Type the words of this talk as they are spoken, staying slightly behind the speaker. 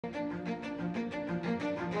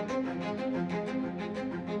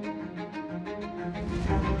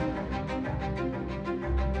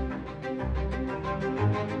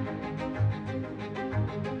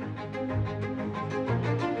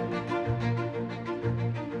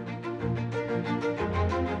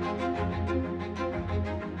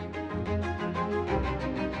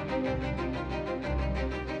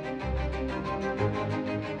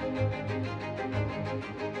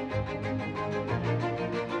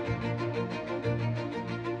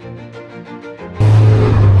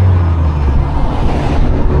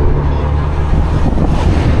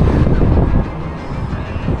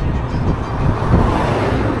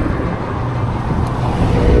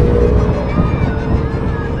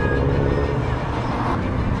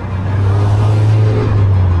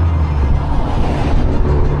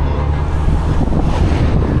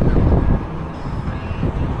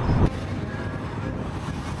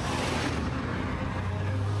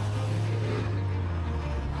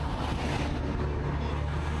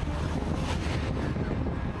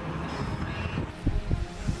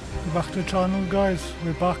Back to the channel, guys.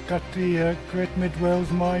 We're back at the Great Mid Wales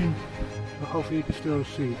mine. Hopefully you can still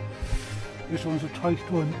see. This one's a tight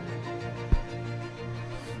one.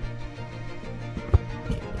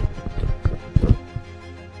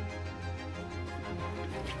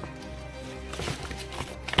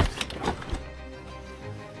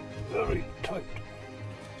 Very tight.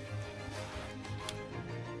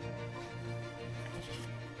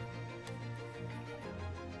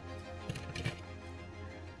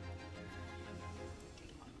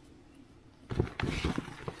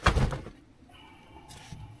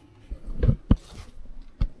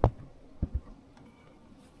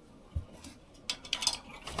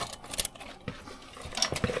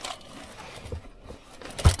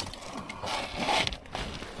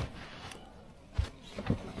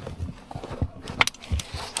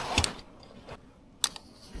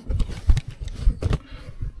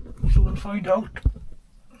 So we'll find out.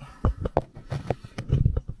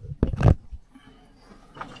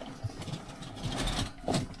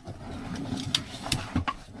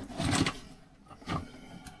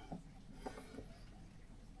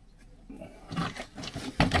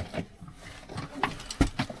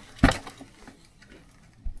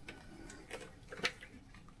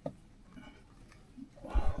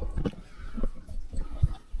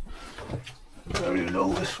 Very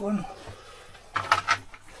low, this one.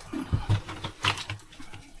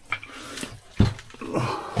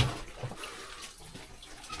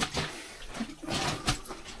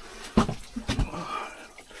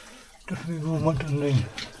 Definitely don't want any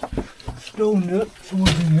stone there,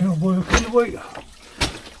 someone's in here working away.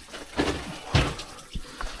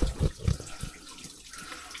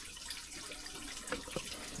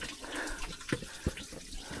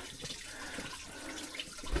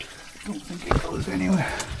 Don't think it goes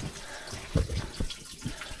anywhere.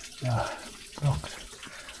 Yeah, blocked.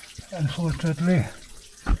 Unfortunately.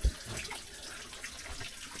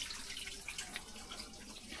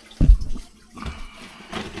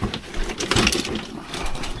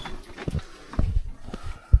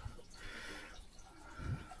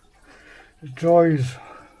 The joys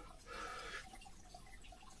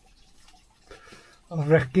of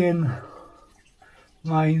wrecking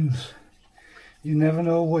mines. You never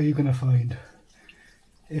know what you're going to find.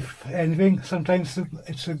 If anything, sometimes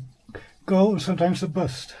it's a go and sometimes a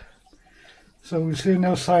bust. So we're sitting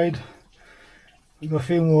outside. We've got a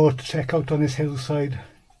few more to check out on this hillside.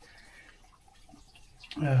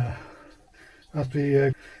 At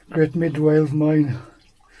the Great Mid Wales mine.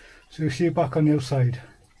 So we'll see you back on the outside.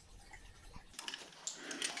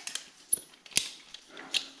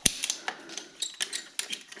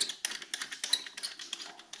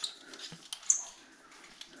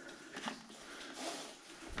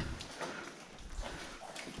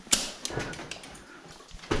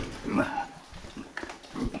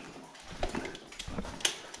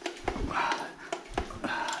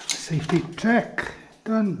 Safety check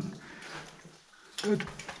done. Good,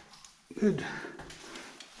 good.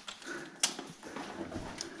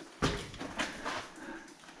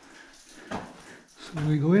 So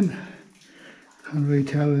we go in. Can't really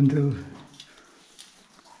tell until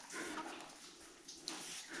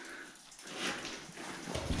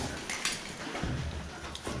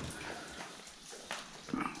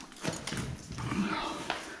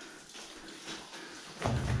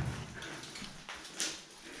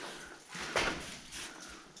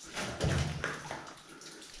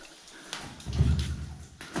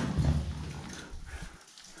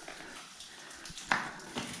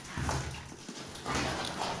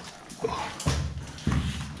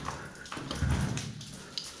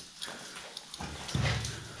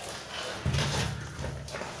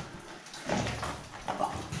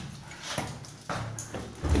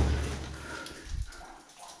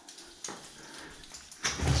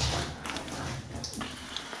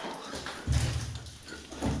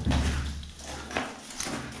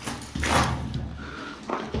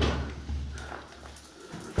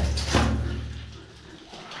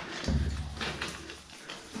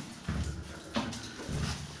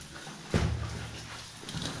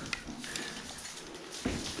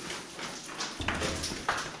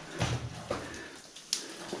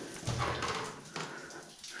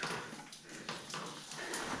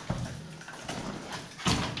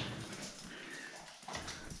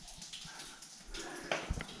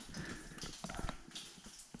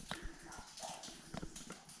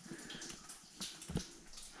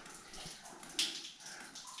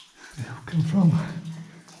come from.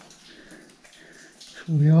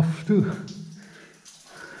 So we have to.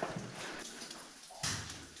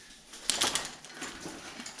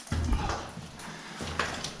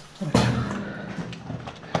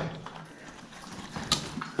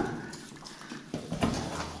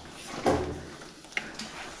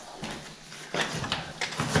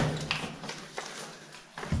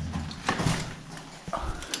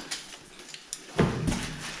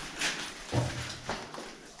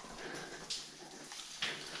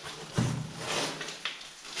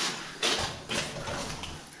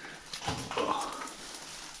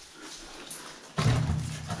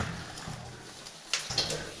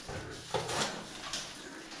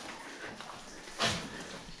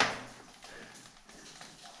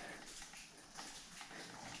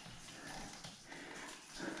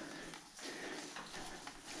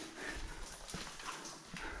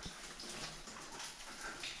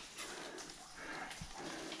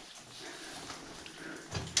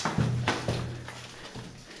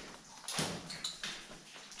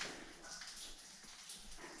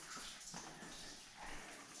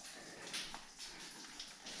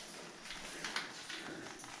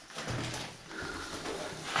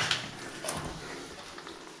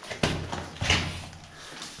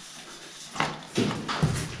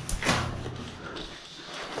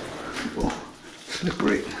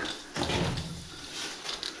 Slippery.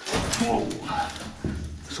 Whoa.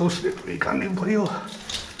 So slippery, can't even put your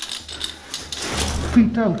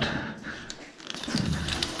feet out.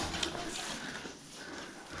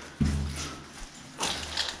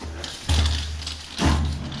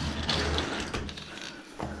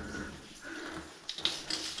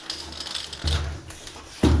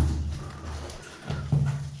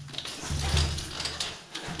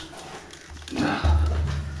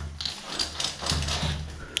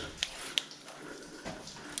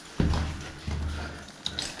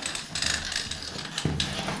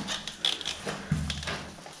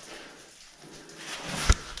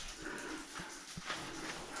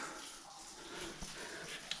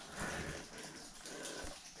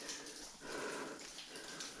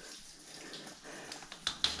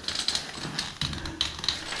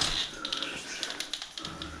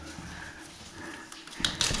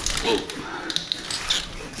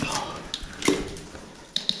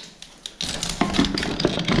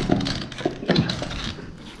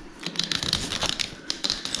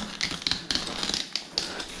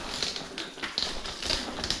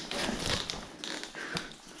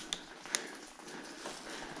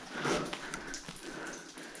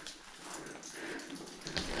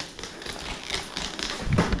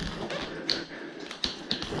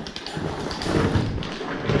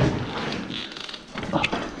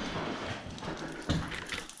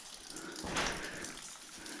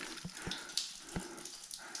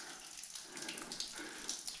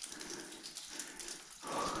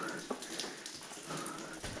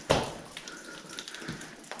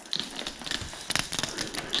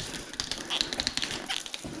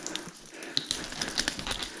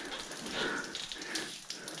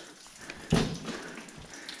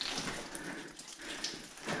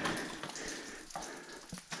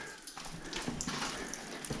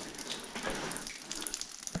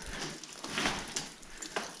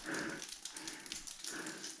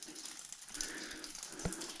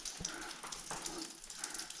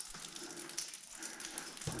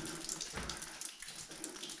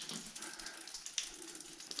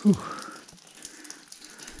 Whew.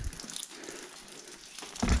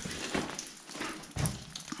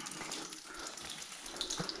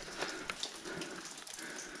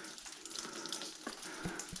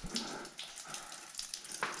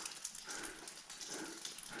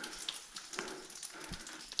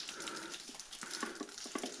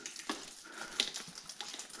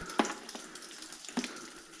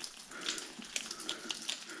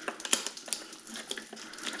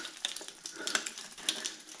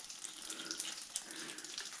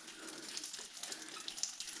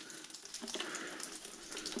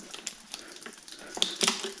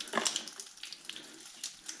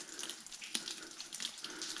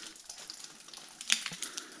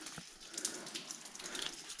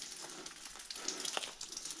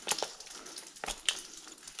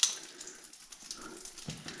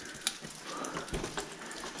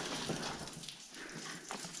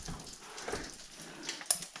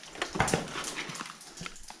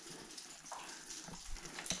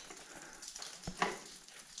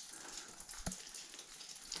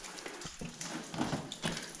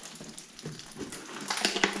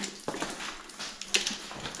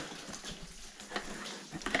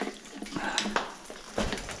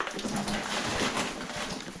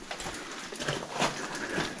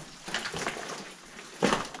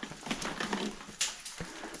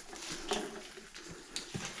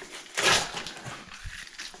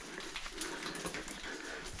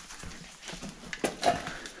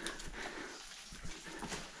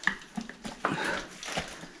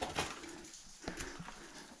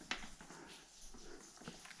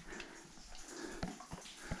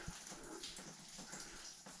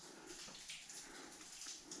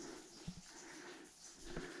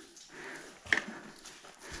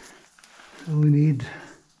 So we need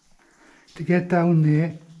to get down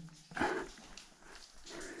there.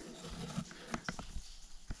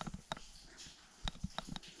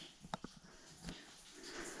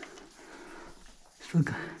 So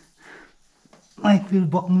might be the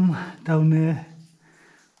bottom down there.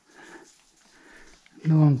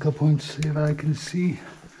 No anchor points that I can see.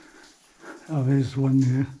 Oh, there's one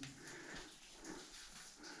there.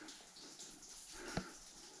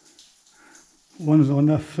 One's on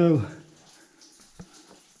that fill.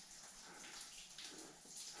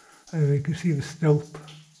 There you can see the slope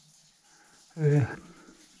there.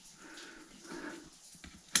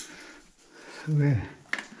 So we're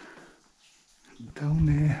down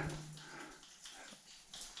there.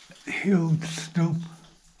 Huge slope.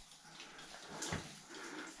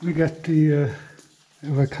 We get the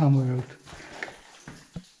camera out.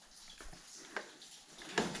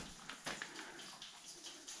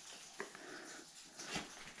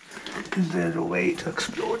 Is there a way to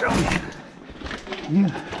explore down here?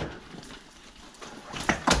 Yeah.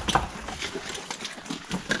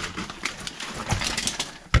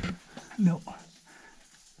 No.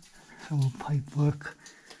 So pipe work.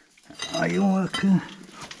 Iron working.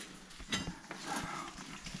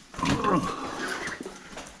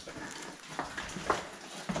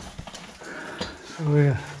 So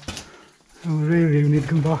really we need to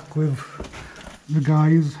come back with the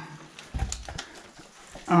guys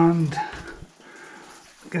and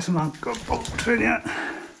get some anchor bolts in here.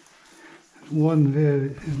 One there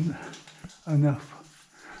isn't enough.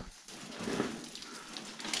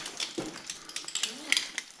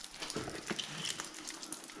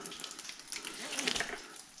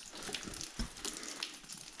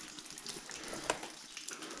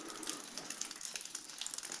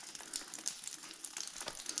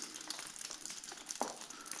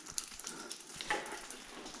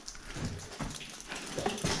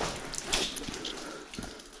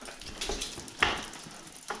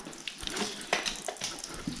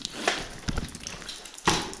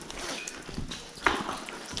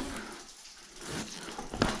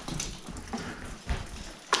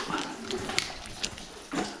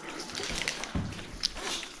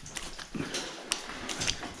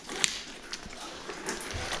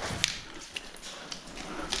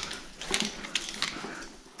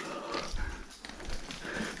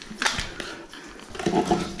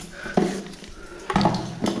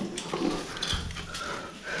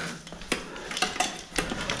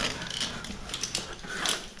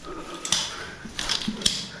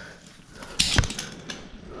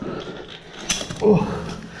 Oh.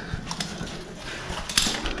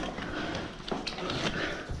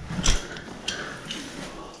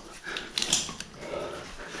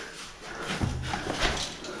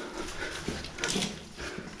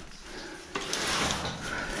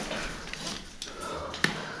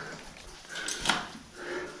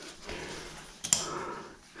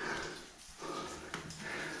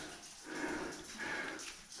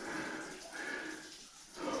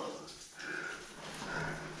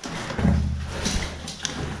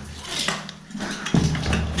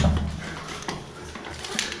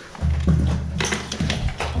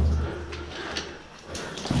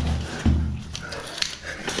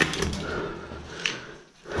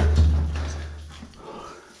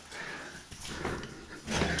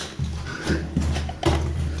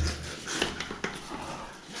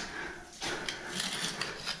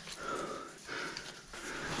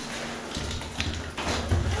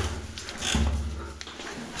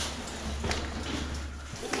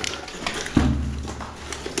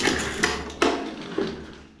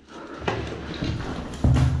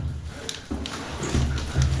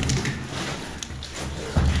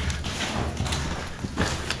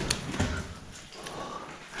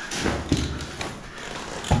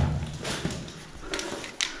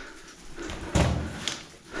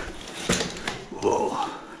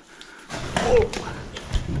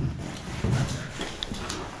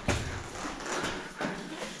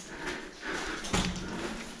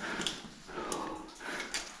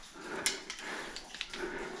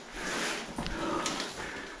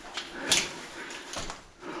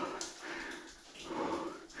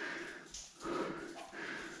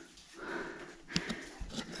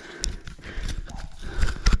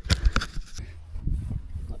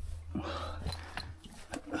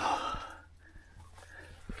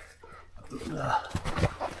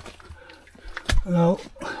 Well,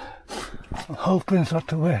 I'm hoping it's not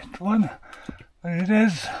the wet one, but it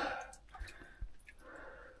is.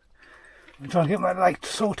 I'm trying to get my light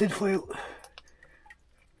sorted for you.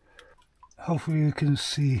 Hopefully you can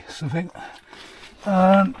see something.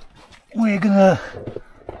 And we're gonna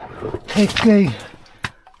take a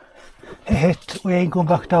hit, we ain't going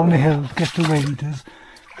back down the hill to get the waders.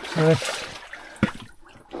 So it's,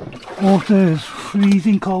 water is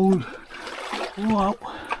freezing cold. Wow.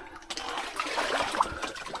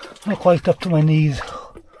 Not quite up to my knees.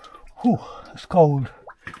 Whew, it's cold.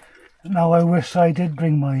 Now I wish I did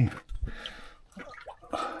bring my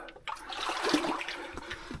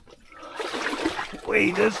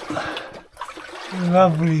waders.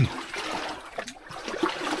 Lovely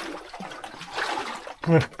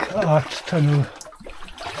brick arch tunnel.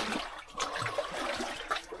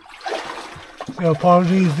 So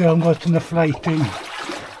apologies that I'm getting the flighting.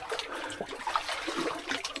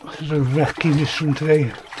 This is a wrecking mission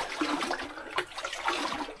today.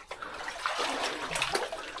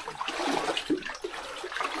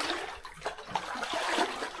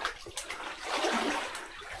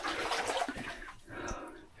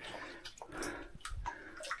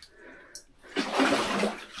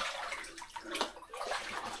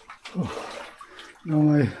 Now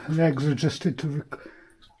my legs are adjusted to the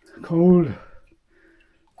cold.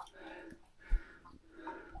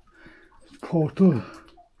 Portal.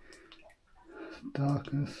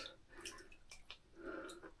 Darkness.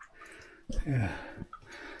 Yeah.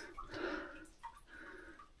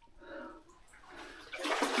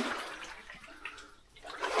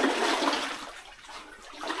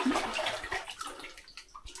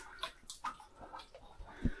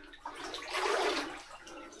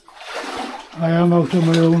 I am out on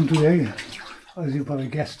my own today, as you've probably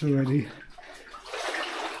guessed already.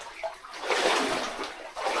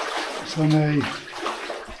 It's on a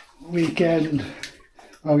weekend.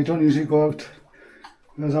 Well, we don't usually go out.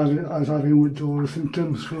 I was having withdrawal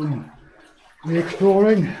symptoms from the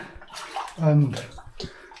exploring, and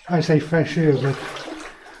I say fresh air, but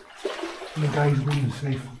the guys wouldn't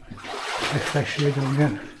say fresh air down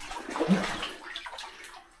here.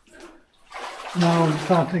 Now I'm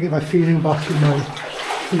starting to get my feeling back in my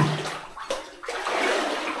feet.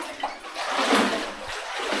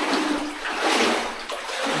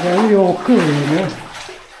 Very awkward in here.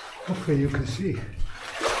 Hopefully you can see.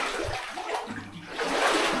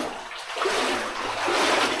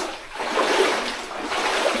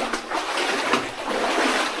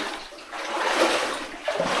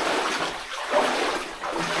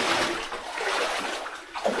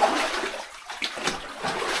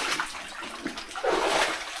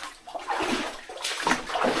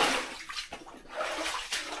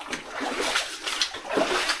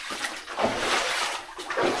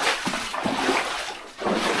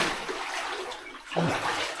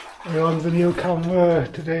 We're on the new camera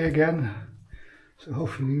today again, so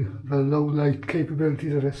hopefully the low light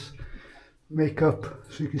capabilities of this make up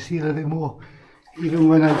so you can see a little bit more, even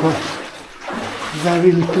when I've got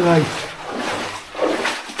very little light.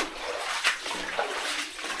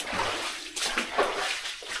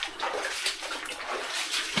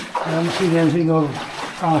 I haven't seen anything of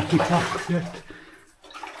artifacts yet.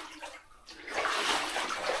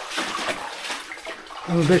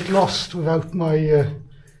 I'm a bit lost without my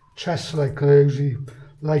chest light, because it usually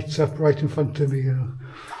lights up right in front of me, you know.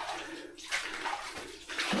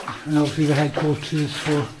 And obviously the headquarters is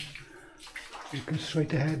for looking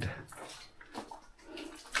straight ahead.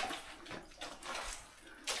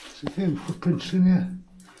 So again, footprints in here.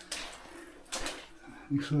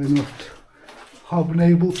 Make sure they're not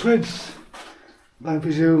hobnail prints. I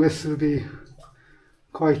presume this will be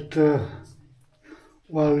quite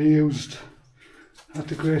well used at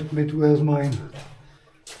the Great Mid Wales Mine.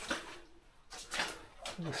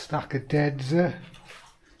 A stack of deads there.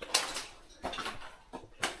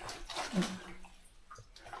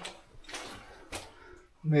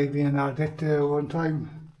 Maybe an addict there one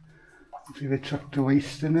time. See they chucked the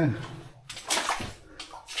waste in there.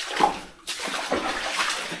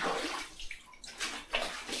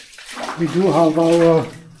 We do have our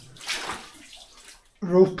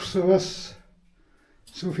ropes of us,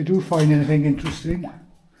 so if we do find anything interesting,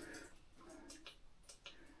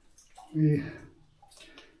 we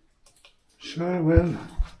sure will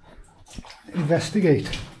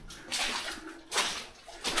investigate.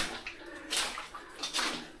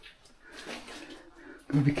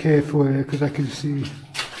 Gotta be careful here because I can see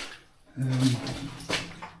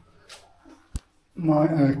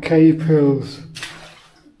my cave pearls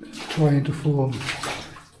trying to form.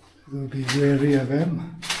 We'll be wary of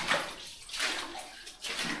them.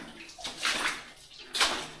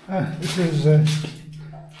 This is a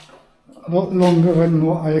lot longer than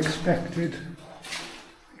what I expected,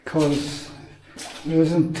 because there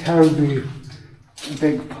isn't terribly a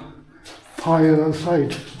big pile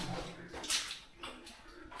outside.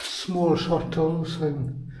 Small shot holes,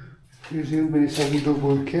 and presumably it's only the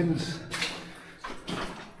workings.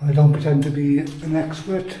 I don't pretend to be an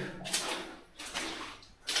expert.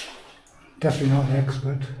 Definitely not an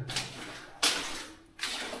expert.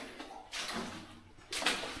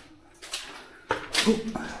 Oh.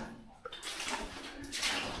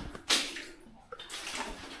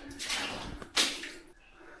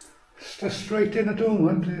 Just straight in, I don't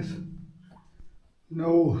want it.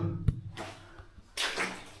 No.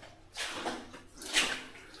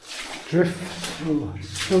 Drifts or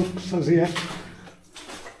silks as yet.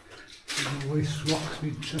 The waste rocks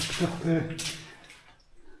being chucked up there.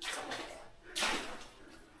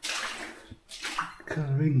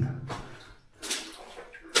 Colouring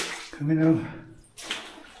coming out.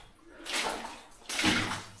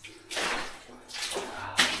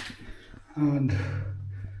 And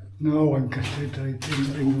now I'm gutted I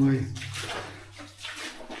didn't bring my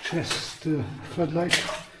chest floodlight,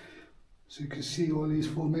 so you can see all these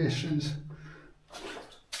formations.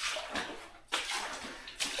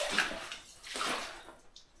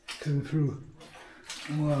 Coming through.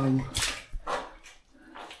 Wow.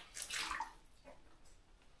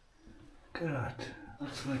 Look at that.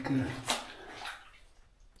 That's like an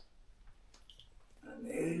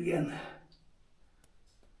alien.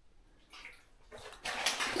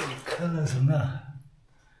 All colours and that.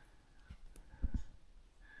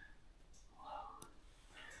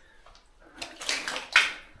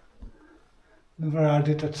 Never had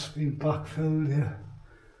it that's been backfilled here.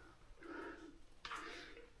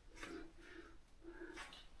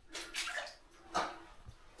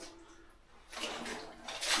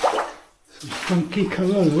 Some funky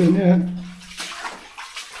colours in here.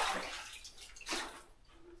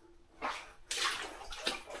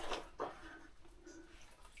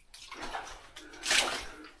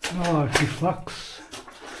 Oh, it reflects.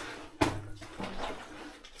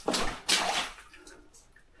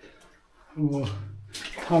 Oh,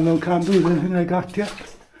 I can't do anything like that yet.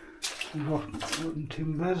 Rotten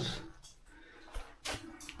timbers.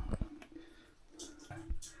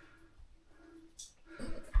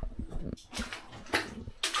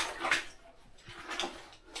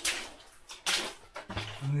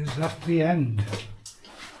 And is that the end?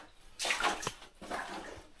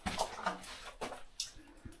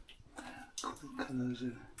 Colours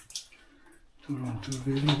in. Don't want to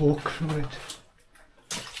really walk through it.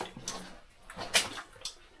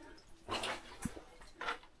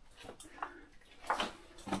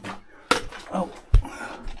 Oh.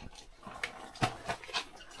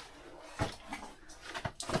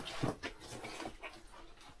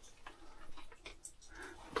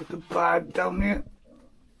 Put the bag down here.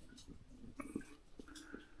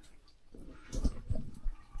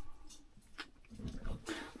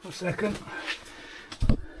 For a second.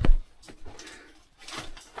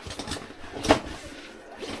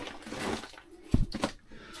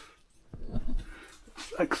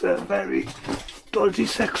 It's a very dodgy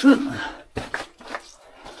section.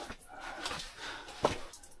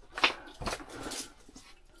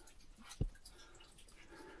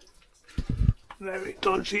 Very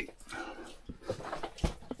dodgy.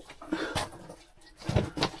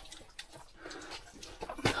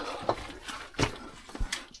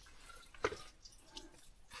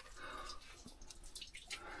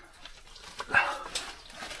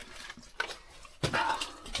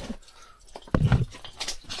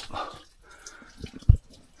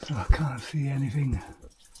 So I can't see anything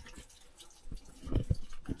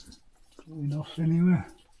going off anywhere.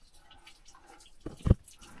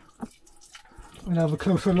 We'll have a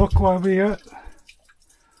closer look while we're here.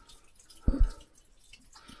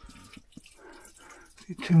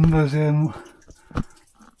 The timbers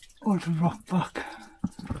onto rock back.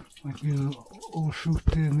 Might be an old shoot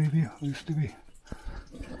there maybe, used to be.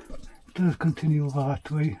 It does continue over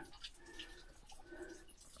that way.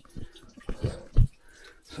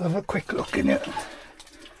 So have a quick look in it.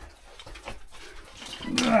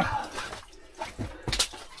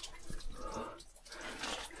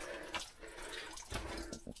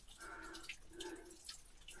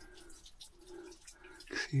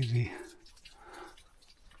 See the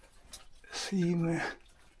seam there.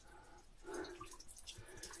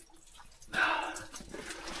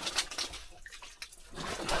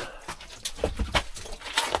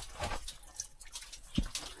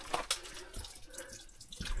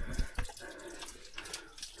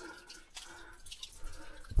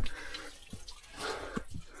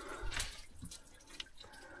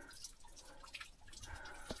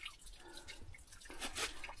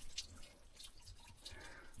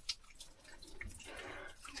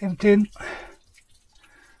 Tempting.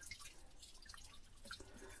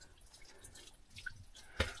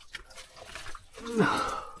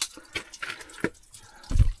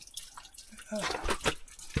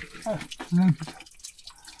 There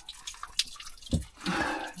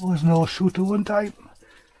was no shooter one time.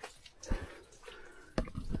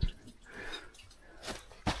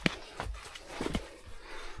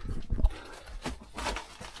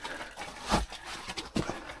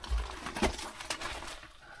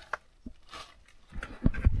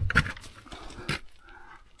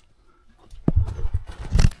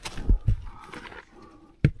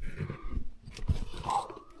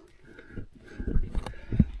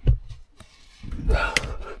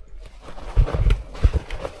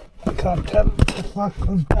 Can't tell if that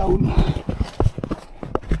goes down.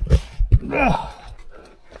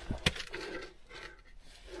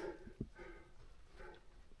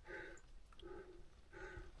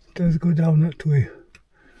 It does go down that way.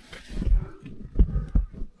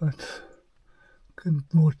 But good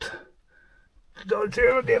note. Down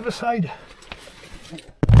here on the other side.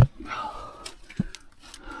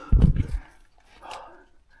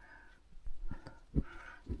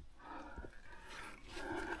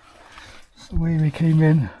 The way we came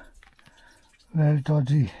in, very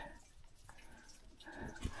dodgy.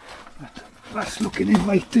 But that's looking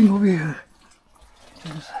inviting over here.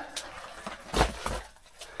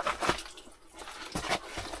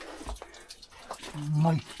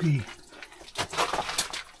 Might be.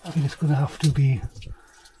 I think it's going to have to be.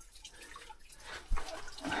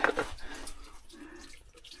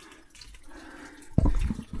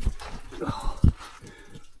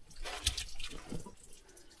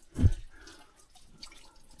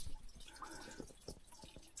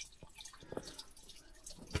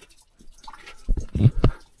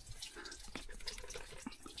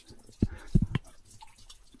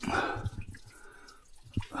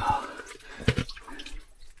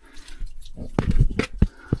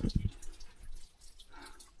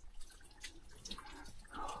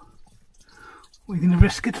 We're going to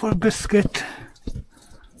risk it for a biscuit.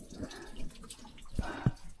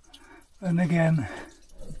 And again,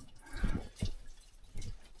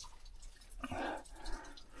 I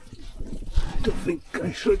don't think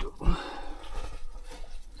I should.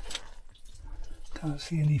 Can't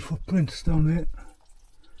see any footprints down there.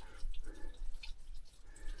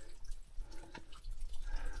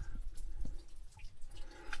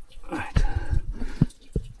 Right.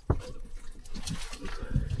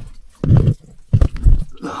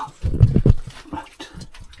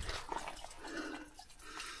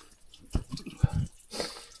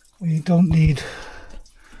 We don't need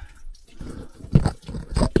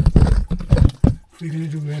really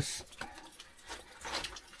do this.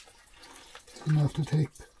 I'm going to have to take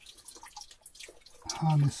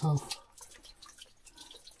harness off.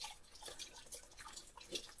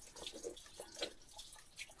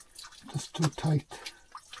 Just too tight.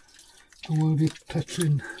 Don't want to be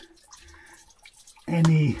touching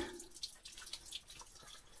any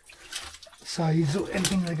sides or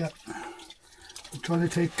anything like that. I'm trying to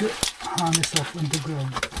take the harness off on the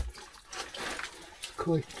ground. It's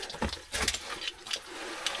quite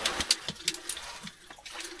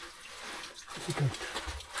difficult.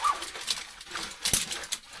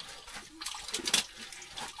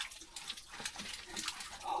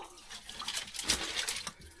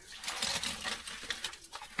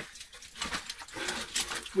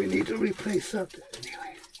 We need to replace that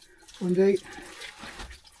anyway. One day.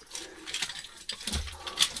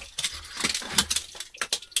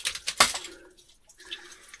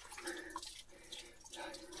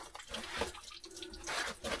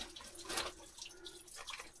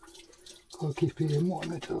 I'll keep you in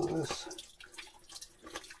monitor of this.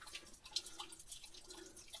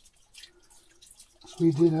 So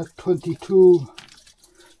we did at 22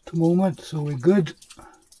 to moment, so we're good.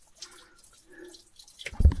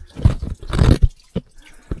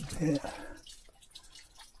 Yeah.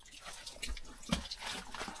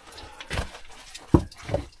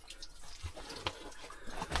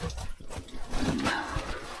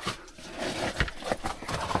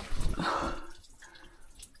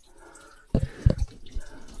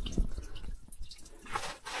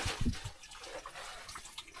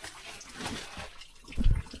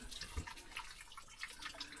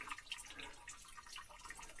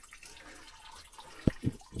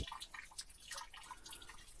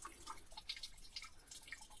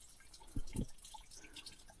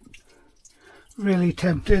 Really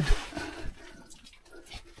tempted.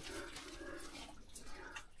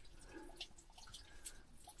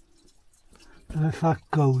 But if that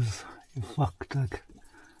goes, you're fucked. Like.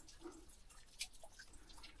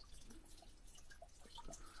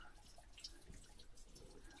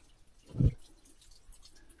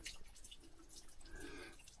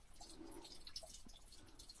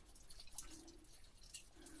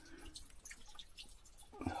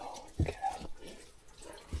 Okay.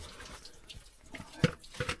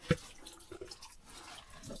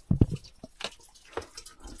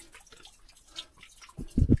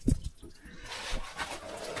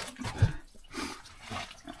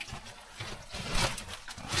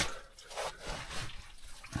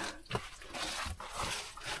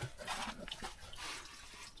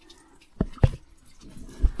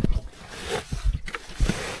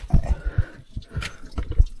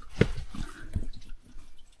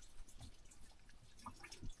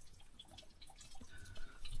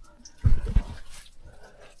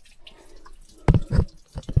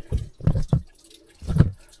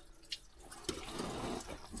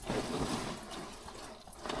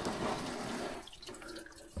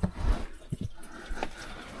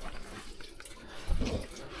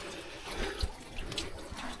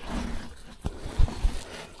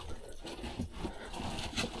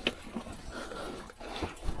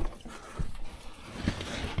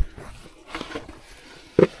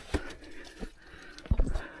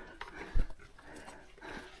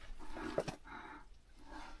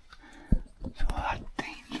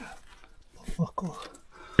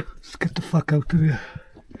 fuck out of here.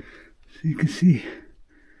 So you can see,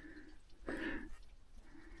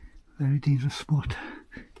 very dangerous spot.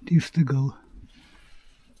 It used to go.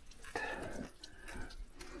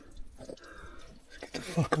 Let's get the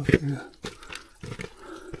fuck out of here.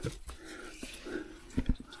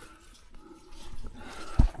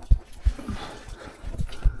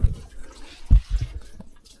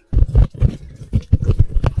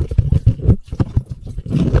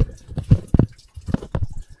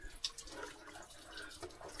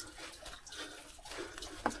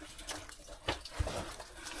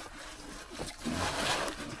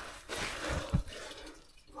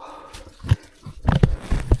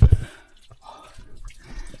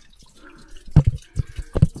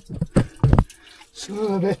 A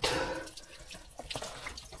little bit.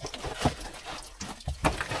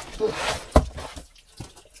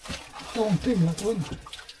 Daunting, that one.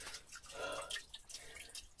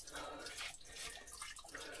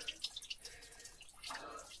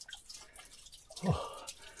 Oh,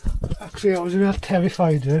 actually, I was a bit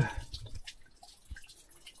terrified there,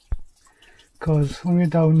 because when we were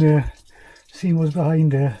down there, seeing what's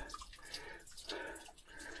behind there,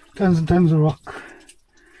 tons and tons of rock.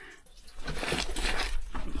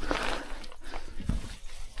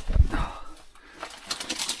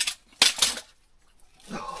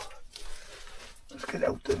 Get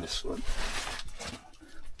out of this one.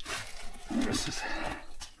 This is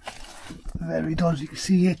very dodgy. You can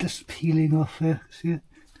see it just peeling off there. See it?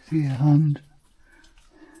 See your hand?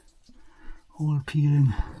 All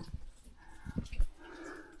peeling.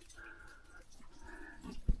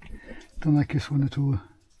 Don't like this one at all.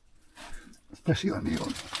 Especially on the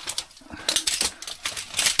own.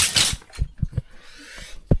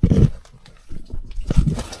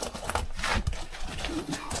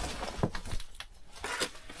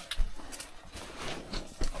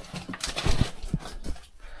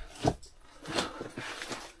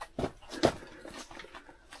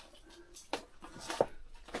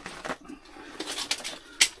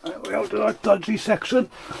 We're out of that dodgy section.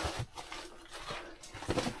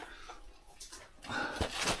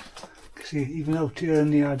 See, even out here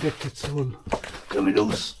in the adit, it's all coming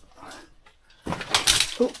loose.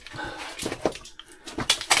 Oh.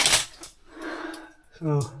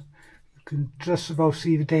 So you can just about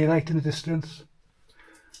see the daylight in the distance.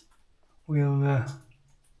 We'll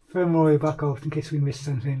film our way back out in case we miss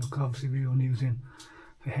something. Look, obviously we're only using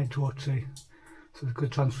the head torch, so there's a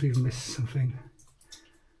good chance we miss something.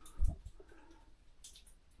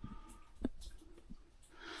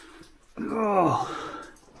 Oh.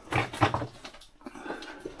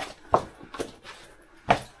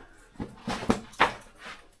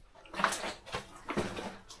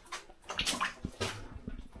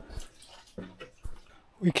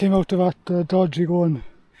 We came out of that dodgy one.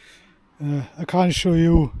 I can't show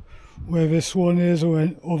you where this one is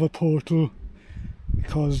or the portal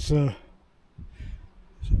because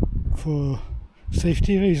for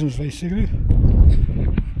safety reasons basically.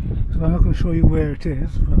 So I'm not going to show you where it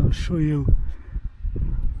is, but I'll show you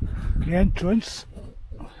the entrance.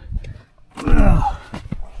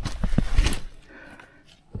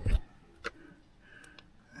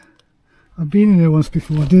 I've been in there once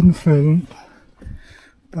before, I didn't film,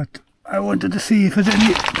 but I wanted to see if there's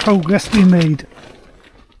any progress being made.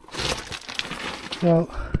 So,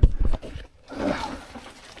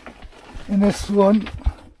 in this one,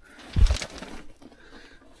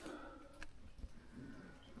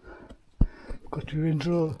 got your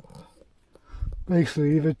intro.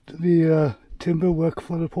 Basically, the timber work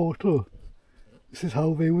for the portal. This is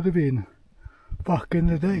how they would have been back in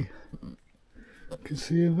the day. You can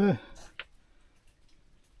see it there.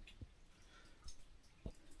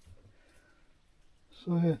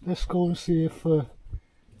 So yeah, let's go and see if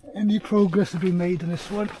any progress has been made in this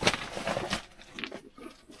one.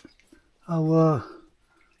 Our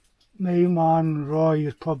main man Roy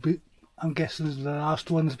is probably, I'm guessing, is the last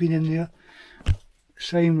one that's been in there.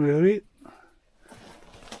 Shame really.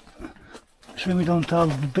 Shame we don't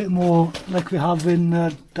have a bit more like we have in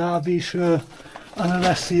Derbyshire and the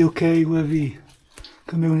rest of the UK, where the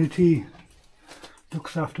community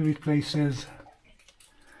looks after these places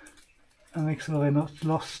and makes sure they're not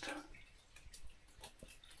lost.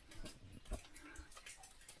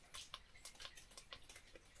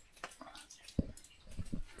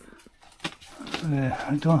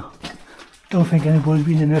 I don't think anybody's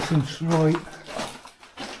been in there since Roy.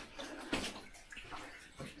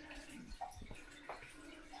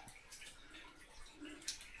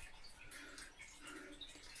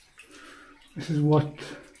 This is what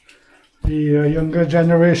the younger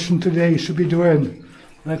generation today should be doing,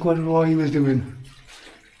 like what Roy was doing.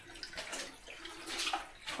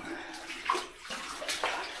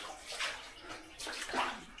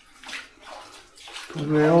 Because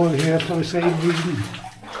we're all here for the same reason,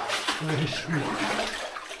 for history.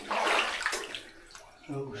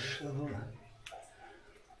 Oh, shovel.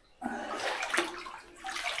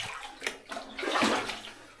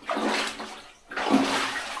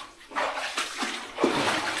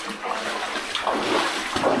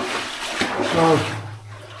 So,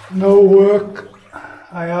 no work.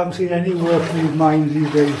 I haven't seen any work in these mines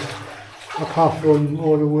these days, apart from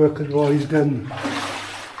all the work that Roy's done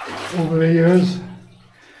over the years.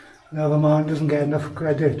 The other man doesn't get enough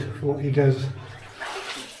credit for what he does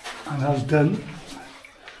and has done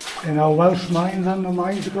in our Welsh mines and the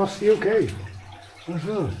mines across the UK as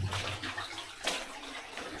well.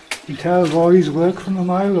 You tell Roy's work from a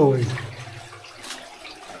mile away.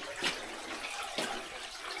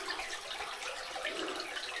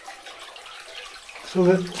 So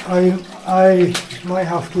that I might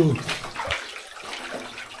have to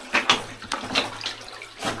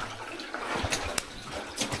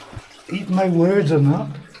eat my words on that.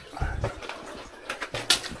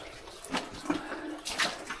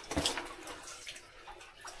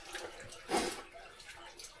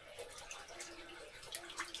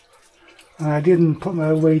 And I didn't put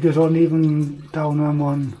my waders on even down on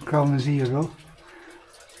 1 £0.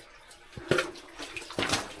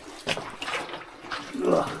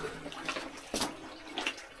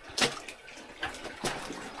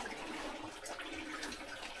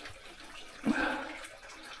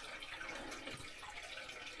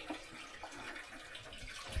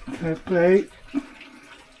 Fair play.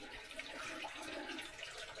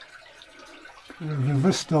 Got a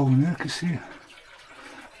river stone there, you can see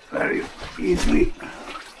very easily.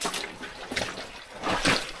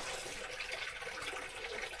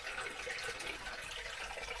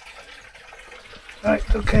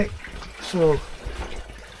 Right, okay, so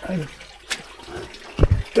I've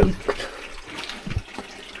dumped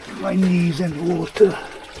my knees in water.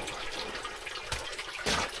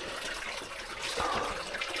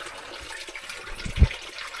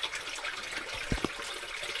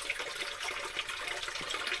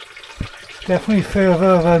 Definitely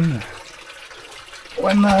further than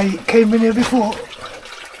when I came in here before.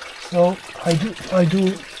 So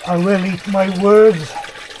I will eat my words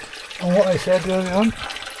on what I said earlier on.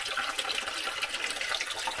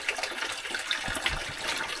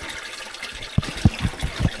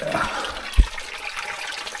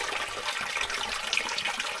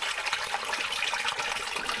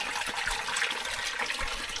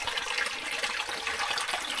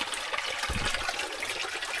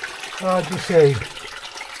 Hard to say.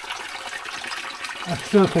 I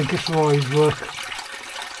still think it's Roy's work.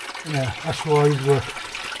 Yeah, that's Roy's work.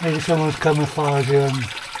 Maybe someone's come as far as here and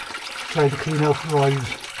tried to clean up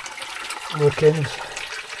Roy's workings.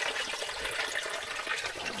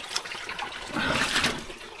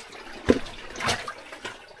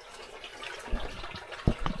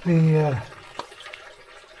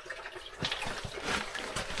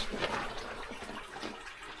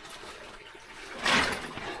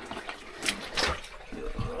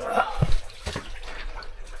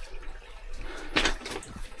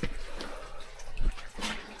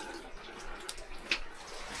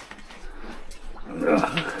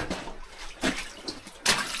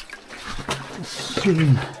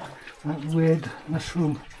 Seeing that weird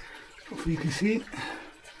mushroom, hopefully you can see it.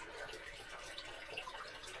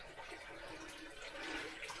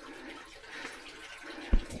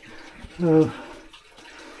 So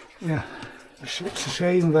yeah, it's a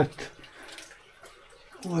shame that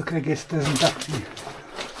work, I guess, doesn't actually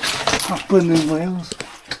happen in Wales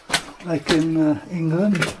like in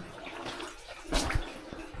England.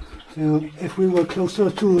 So if we were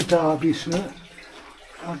closer to Derbyshire,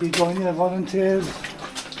 I'll be going there volunteers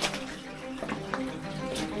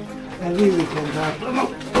every weekend. Oh,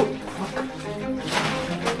 fuck.